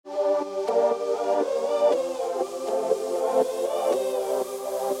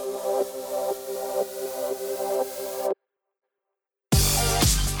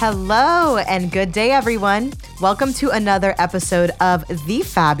Hello and good day, everyone. Welcome to another episode of The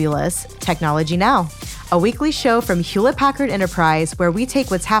Fabulous Technology Now, a weekly show from Hewlett-Packard Enterprise where we take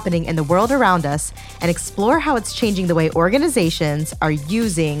what's happening in the world around us and explore how it's changing the way organizations are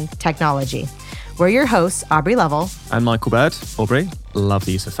using technology. We're your hosts, Aubrey Lovell. And Michael Bird. Aubrey, love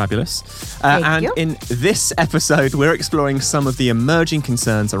the use of fabulous. Thank you. In this episode, we're exploring some of the emerging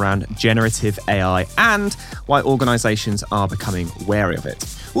concerns around generative AI and why organizations are becoming wary of it.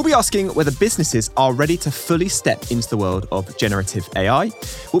 We'll be asking whether businesses are ready to fully step into the world of generative AI.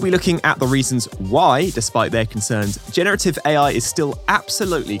 We'll be looking at the reasons why, despite their concerns, generative AI is still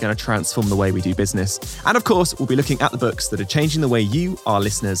absolutely going to transform the way we do business. And of course, we'll be looking at the books that are changing the way you, our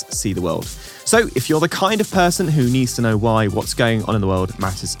listeners, see the world. So if you're the kind of person who needs to know why what's going on in the world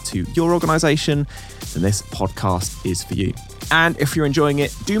matters to your organization, then this podcast is for you. And if you're enjoying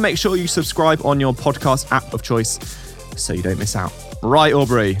it, do make sure you subscribe on your podcast app of choice so you don't miss out. Right,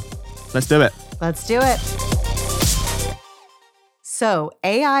 Aubrey, let's do it. Let's do it. So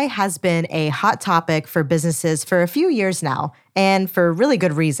AI has been a hot topic for businesses for a few years now, and for really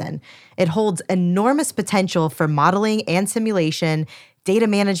good reason. It holds enormous potential for modeling and simulation, data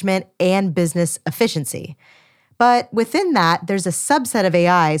management, and business efficiency. But within that, there's a subset of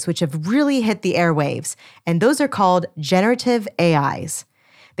AIs which have really hit the airwaves, and those are called generative AIs.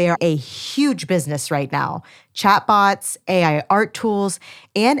 They are a huge business right now. Chatbots, AI art tools,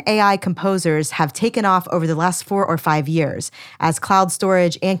 and AI composers have taken off over the last 4 or 5 years as cloud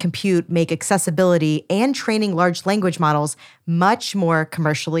storage and compute make accessibility and training large language models much more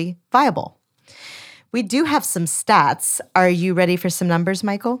commercially viable. We do have some stats. Are you ready for some numbers,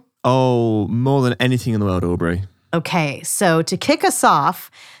 Michael? Oh, more than anything in the world, Aubrey. Okay, so to kick us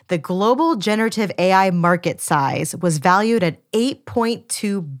off, the global generative AI market size was valued at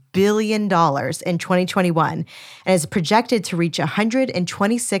 $8.2 billion in 2021 and is projected to reach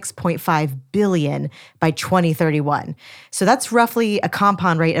 $126.5 billion by 2031. So that's roughly a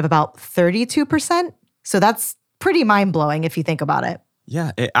compound rate of about 32%. So that's pretty mind-blowing if you think about it.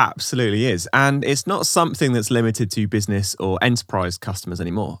 Yeah, it absolutely is. And it's not something that's limited to business or enterprise customers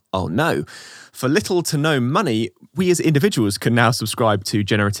anymore. Oh no. For little to no money, we as individuals can now subscribe to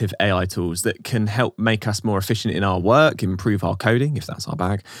generative AI tools that can help make us more efficient in our work, improve our coding, if that's our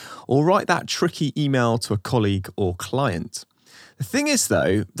bag, or write that tricky email to a colleague or client. The thing is,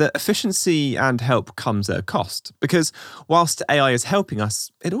 though, that efficiency and help comes at a cost, because whilst AI is helping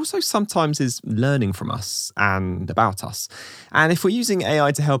us, it also sometimes is learning from us and about us. And if we're using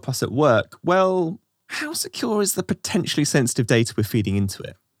AI to help us at work, well, how secure is the potentially sensitive data we're feeding into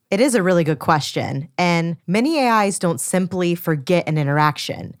it? It is a really good question, and many AIs don't simply forget an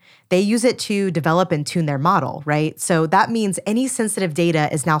interaction. They use it to develop and tune their model, right? So that means any sensitive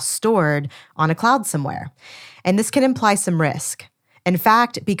data is now stored on a cloud somewhere. And this can imply some risk. In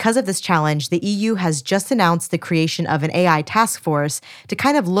fact, because of this challenge, the EU has just announced the creation of an AI task force to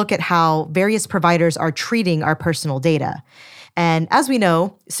kind of look at how various providers are treating our personal data. And as we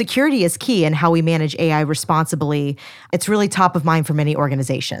know, security is key in how we manage AI responsibly. It's really top of mind for many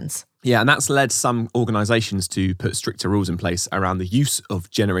organizations. Yeah, and that's led some organizations to put stricter rules in place around the use of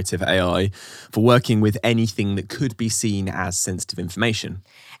generative AI for working with anything that could be seen as sensitive information.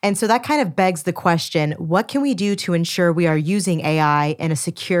 And so that kind of begs the question, what can we do to ensure we are using AI in a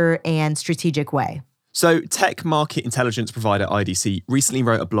secure and strategic way? So tech market intelligence provider IDC recently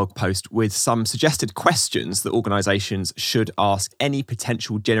wrote a blog post with some suggested questions that organizations should ask any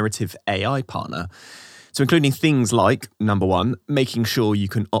potential generative AI partner. So including things like, number 1, making sure you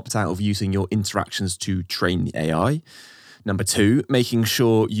can opt out of using your interactions to train the AI. Number 2, making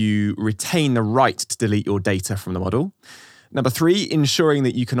sure you retain the right to delete your data from the model. Number 3, ensuring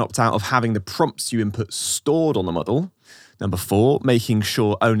that you can opt out of having the prompts you input stored on the model. Number 4, making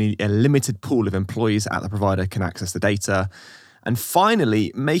sure only a limited pool of employees at the provider can access the data. And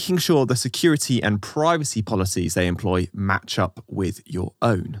finally, making sure the security and privacy policies they employ match up with your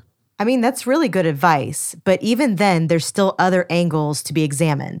own. I mean, that's really good advice, but even then, there's still other angles to be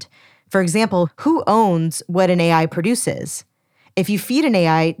examined. For example, who owns what an AI produces? If you feed an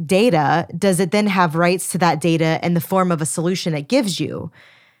AI data, does it then have rights to that data in the form of a solution it gives you?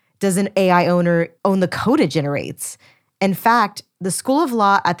 Does an AI owner own the code it generates? In fact, the School of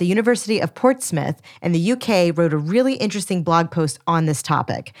Law at the University of Portsmouth in the UK wrote a really interesting blog post on this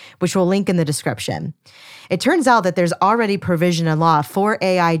topic, which we'll link in the description. It turns out that there's already provision in law for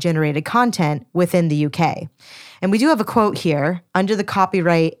AI-generated content within the UK. And we do have a quote here. Under the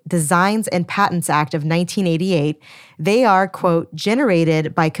Copyright Designs and Patents Act of 1988, they are, quote,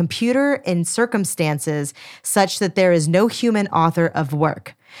 generated by computer in circumstances such that there is no human author of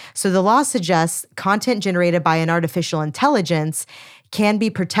work. So the law suggests content generated by an artificial intelligence can be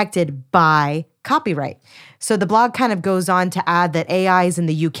protected by copyright. So the blog kind of goes on to add that AIs in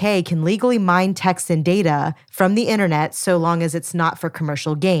the UK can legally mine text and data from the internet so long as it's not for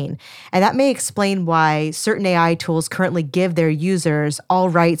commercial gain. And that may explain why certain AI tools currently give their users all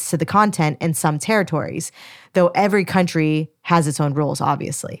rights to the content in some territories, though every country has its own rules,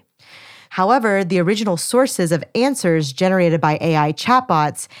 obviously. However, the original sources of answers generated by AI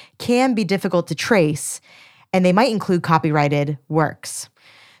chatbots can be difficult to trace, and they might include copyrighted works.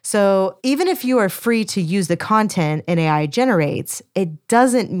 So even if you are free to use the content an AI generates, it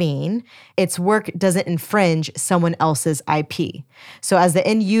doesn't mean its work doesn't infringe someone else's IP. So as the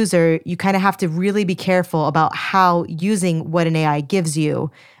end user, you kind of have to really be careful about how using what an AI gives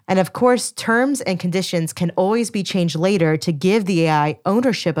you. And of course, terms and conditions can always be changed later to give the AI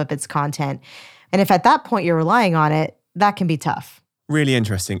ownership of its content. And if at that point you're relying on it, that can be tough. Really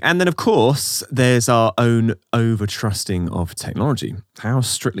interesting. And then, of course, there's our own over-trusting of technology. How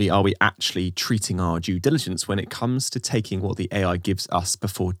strictly are we actually treating our due diligence when it comes to taking what the AI gives us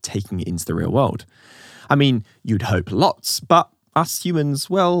before taking it into the real world? I mean, you'd hope lots, but us humans,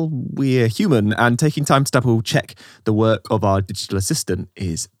 well, we're human, and taking time to double-check the work of our digital assistant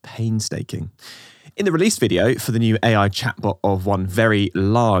is painstaking. In the release video for the new AI chatbot of one very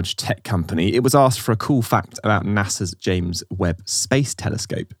large tech company, it was asked for a cool fact about NASA's James Webb Space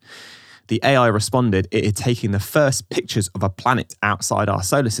Telescope. The AI responded it had taken the first pictures of a planet outside our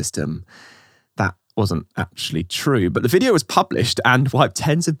solar system. That wasn't actually true, but the video was published and wiped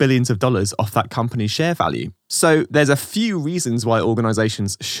tens of billions of dollars off that company's share value. So there's a few reasons why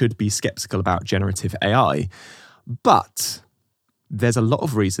organizations should be skeptical about generative AI, but there's a lot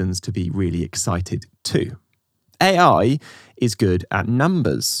of reasons to be really excited too. AI is good at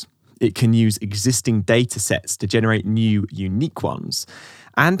numbers. It can use existing data sets to generate new, unique ones,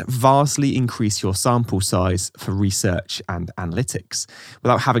 and vastly increase your sample size for research and analytics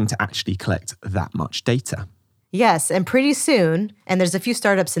without having to actually collect that much data. Yes, and pretty soon, and there's a few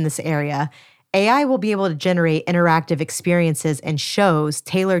startups in this area, AI will be able to generate interactive experiences and shows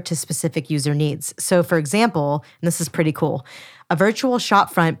tailored to specific user needs. So for example, and this is pretty cool, a virtual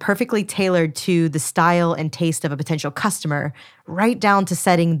shopfront perfectly tailored to the style and taste of a potential customer, right down to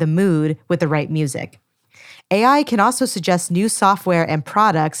setting the mood with the right music. AI can also suggest new software and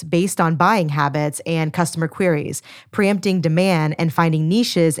products based on buying habits and customer queries, preempting demand and finding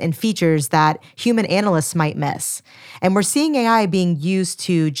niches and features that human analysts might miss. And we're seeing AI being used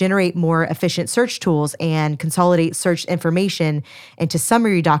to generate more efficient search tools and consolidate search information into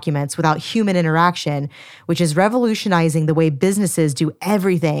summary documents without human interaction, which is revolutionizing the way businesses do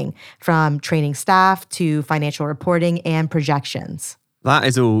everything from training staff to financial reporting and projections. That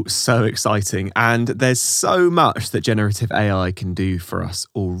is all so exciting, and there's so much that generative AI can do for us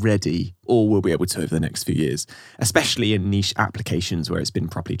already, or will be able to over the next few years, especially in niche applications where it's been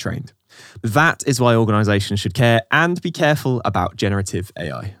properly trained. That is why organizations should care and be careful about generative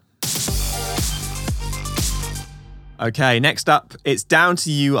AI. Okay, next up, it's down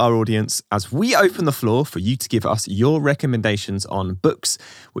to you, our audience, as we open the floor for you to give us your recommendations on books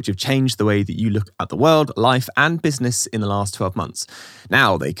which have changed the way that you look at the world, life, and business in the last 12 months.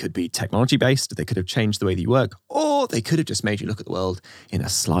 Now, they could be technology-based, they could have changed the way that you work, or they could have just made you look at the world in a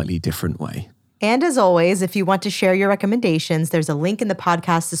slightly different way. And as always, if you want to share your recommendations, there's a link in the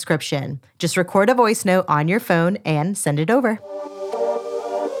podcast description. Just record a voice note on your phone and send it over.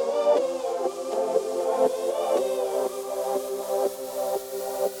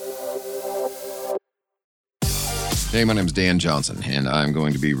 Hey, my name is Dan Johnson, and I'm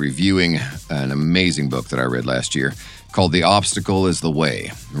going to be reviewing an amazing book that I read last year called The Obstacle is the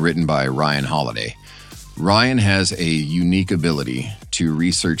Way, written by Ryan Holiday. Ryan has a unique ability to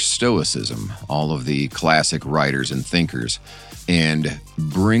research Stoicism, all of the classic writers and thinkers, and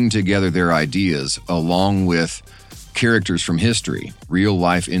bring together their ideas along with characters from history,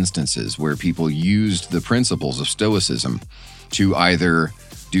 real-life instances where people used the principles of Stoicism to either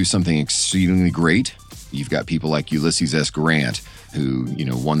do something exceedingly great. You've got people like Ulysses S. Grant, who,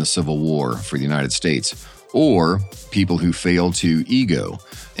 won the Civil War for the United States, or people who fail to ego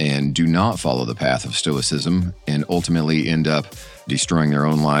and do not follow the path of Stoicism and ultimately end up destroying their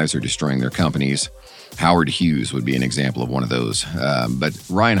own lives or destroying their companies. Howard Hughes would be an example of one of those. But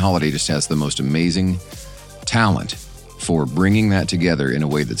Ryan Holiday just has the most amazing talent for bringing that together in a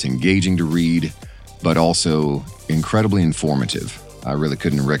way that's engaging to read, but also incredibly informative. I really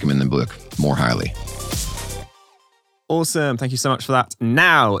couldn't recommend the book more highly. Awesome. Thank you so much for that.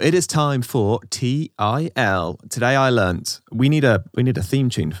 Now it is time for TIL. Today I learnt we need a theme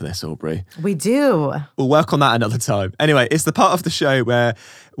tune for this, Aubrey. We do. We'll work on that another time. Anyway, it's the part of the show where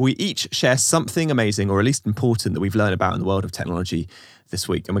we each share something amazing, or at least important, that we've learned about in the world of technology this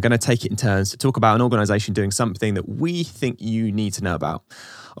week. And we're going to take it in turns to talk about an organization doing something that we think you need to know about.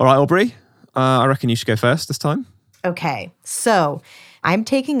 All right, Aubrey, I reckon you should go first this time. Okay, so I'm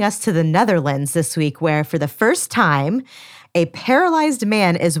taking us to the Netherlands this week, where for the first time, a paralyzed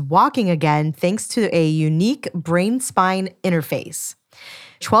man is walking again thanks to a unique brain-spine interface.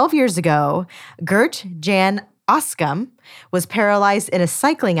 12 years ago, Gert Jan Oskam was paralyzed in a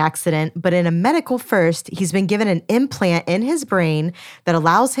cycling accident, but in a medical first, he's been given an implant in his brain that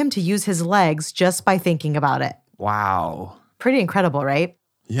allows him to use his legs just by thinking about it. Wow. Pretty incredible, right?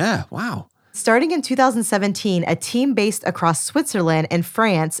 Yeah, wow. Starting in 2017, a team based across Switzerland and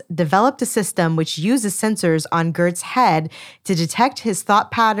France developed a system which uses sensors on Gert's head to detect his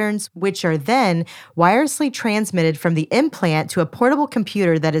thought patterns, which are then wirelessly transmitted from the implant to a portable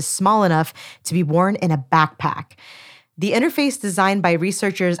computer that is small enough to be worn in a backpack. The interface designed by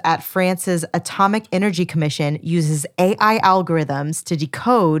researchers at France's Atomic Energy Commission uses AI algorithms to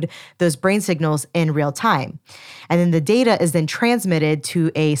decode those brain signals in real time. And then the data is then transmitted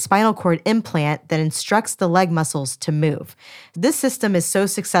to a spinal cord implant that instructs the leg muscles to move. This system is so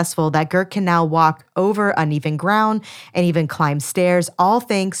successful that Gert can now walk over uneven ground and even climb stairs, all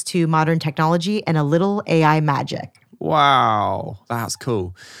thanks to modern technology and a little AI magic. Wow, that's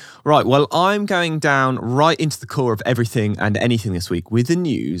cool. Right, well, I'm going down right into the core of everything and anything this week with the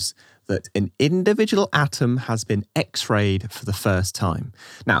news that an individual atom has been X-rayed for the first time.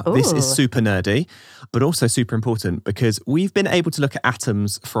 Now, This is super nerdy, but also super important because we've been able to look at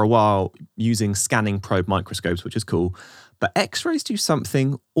atoms for a while using scanning probe microscopes, which is cool. But X-rays do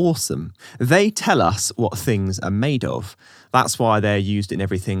something awesome. They tell us what things are made of. That's why they're used in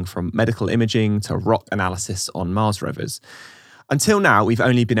everything from medical imaging to rock analysis on Mars rovers. Until now, we've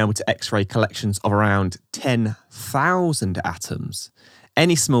only been able to X-ray collections of around 10,000 atoms.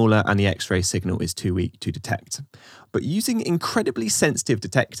 Any smaller and the X-ray signal is too weak to detect. But using incredibly sensitive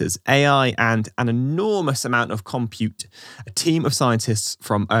detectors, AI, and an enormous amount of compute, a team of scientists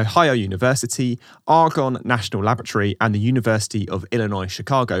from Ohio University, Argonne National Laboratory, and the University of Illinois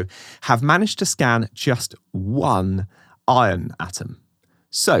Chicago have managed to scan just one iron atom.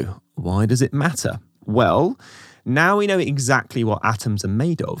 So, why does it matter? Well, now we know exactly what atoms are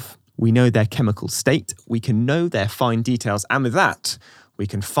made of. We know their chemical state, we can know their fine details, and with that, we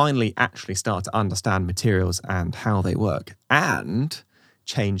can finally actually start to understand materials and how they work and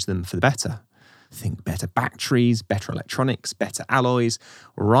change them for the better. Think better batteries, better electronics, better alloys,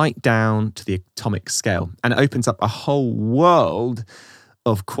 right down to the atomic scale. And it opens up a whole world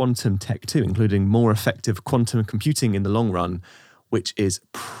of quantum tech too, including more effective quantum computing in the long run, which is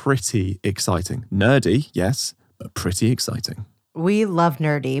pretty exciting. Nerdy, yes, but pretty exciting. We love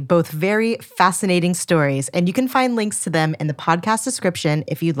nerdy, both very fascinating stories, and you can find links to them in the podcast description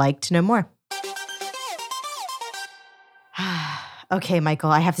if you'd like to know more. Okay,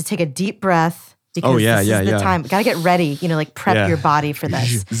 Michael, I have to take a deep breath because this is the time. Gotta get ready, prep your body for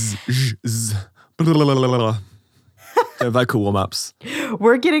this. Vocal warm-ups.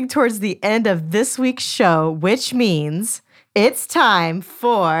 We're getting towards the end of this week's show, which means it's time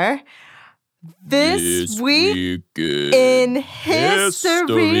for This Week in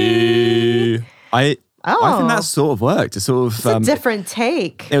History. I think that sort of worked. It's a different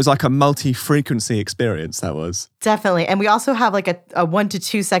take. It was like a multi-frequency experience, that was. Definitely. And we also have like a 1 to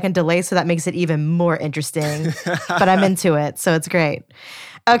 2 second delay, so that makes it even more interesting. But I'm into it, so it's great.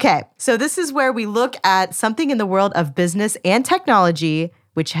 Okay, so this is where we look at something in the world of business and technology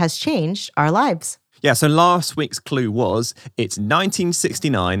which has changed our lives. Yeah, so last week's clue was, it's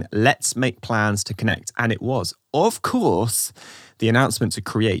 1969, let's make plans to connect. And it was, of course, the announcement to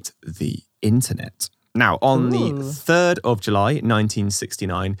create the internet. Now, on the 3rd of July,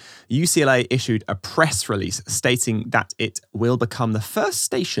 1969, UCLA issued a press release stating that it will become the first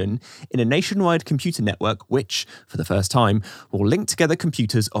station in a nationwide computer network which, for the first time, will link together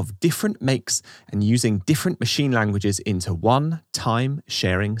computers of different makes and using different machine languages into one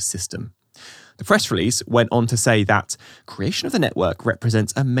time-sharing system. The press release went on to say that creation of the network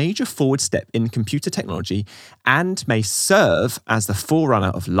represents a major forward step in computer technology and may serve as the forerunner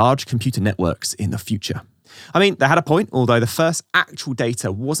of large computer networks in the future. I mean, they had a point, although the first actual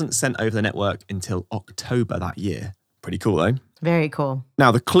data wasn't sent over the network until October that year. Pretty cool, though. Very cool.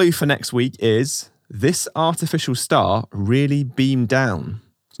 Now, the clue for next week is this artificial star really beamed down.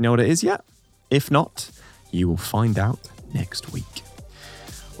 Do you know what it is yet? If not, you will find out next week.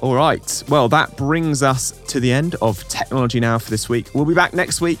 All right. Well, that brings us to the end of Technology Now for this week. We'll be back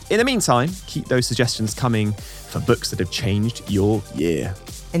next week. In the meantime, keep those suggestions coming for books that have changed your year.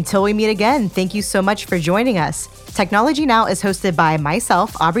 Until we meet again, thank you so much for joining us. Technology Now is hosted by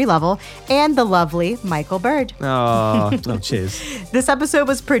myself, Aubrey Lovell, and the lovely Michael Bird. Oh, cheers. This episode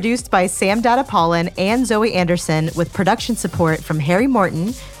was produced by Sam Data-Paulin and Zoe Anderson with production support from Harry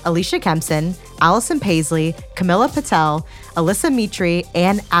Morton, Alicia Kempson, Allison Paisley, Camilla Patel, Alyssa Mitri,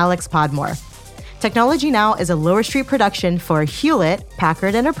 and Alex Podmore. Technology Now is a Lower Street production for Hewlett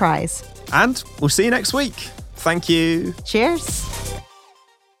Packard Enterprise. And we'll see you next week. Thank you. Cheers.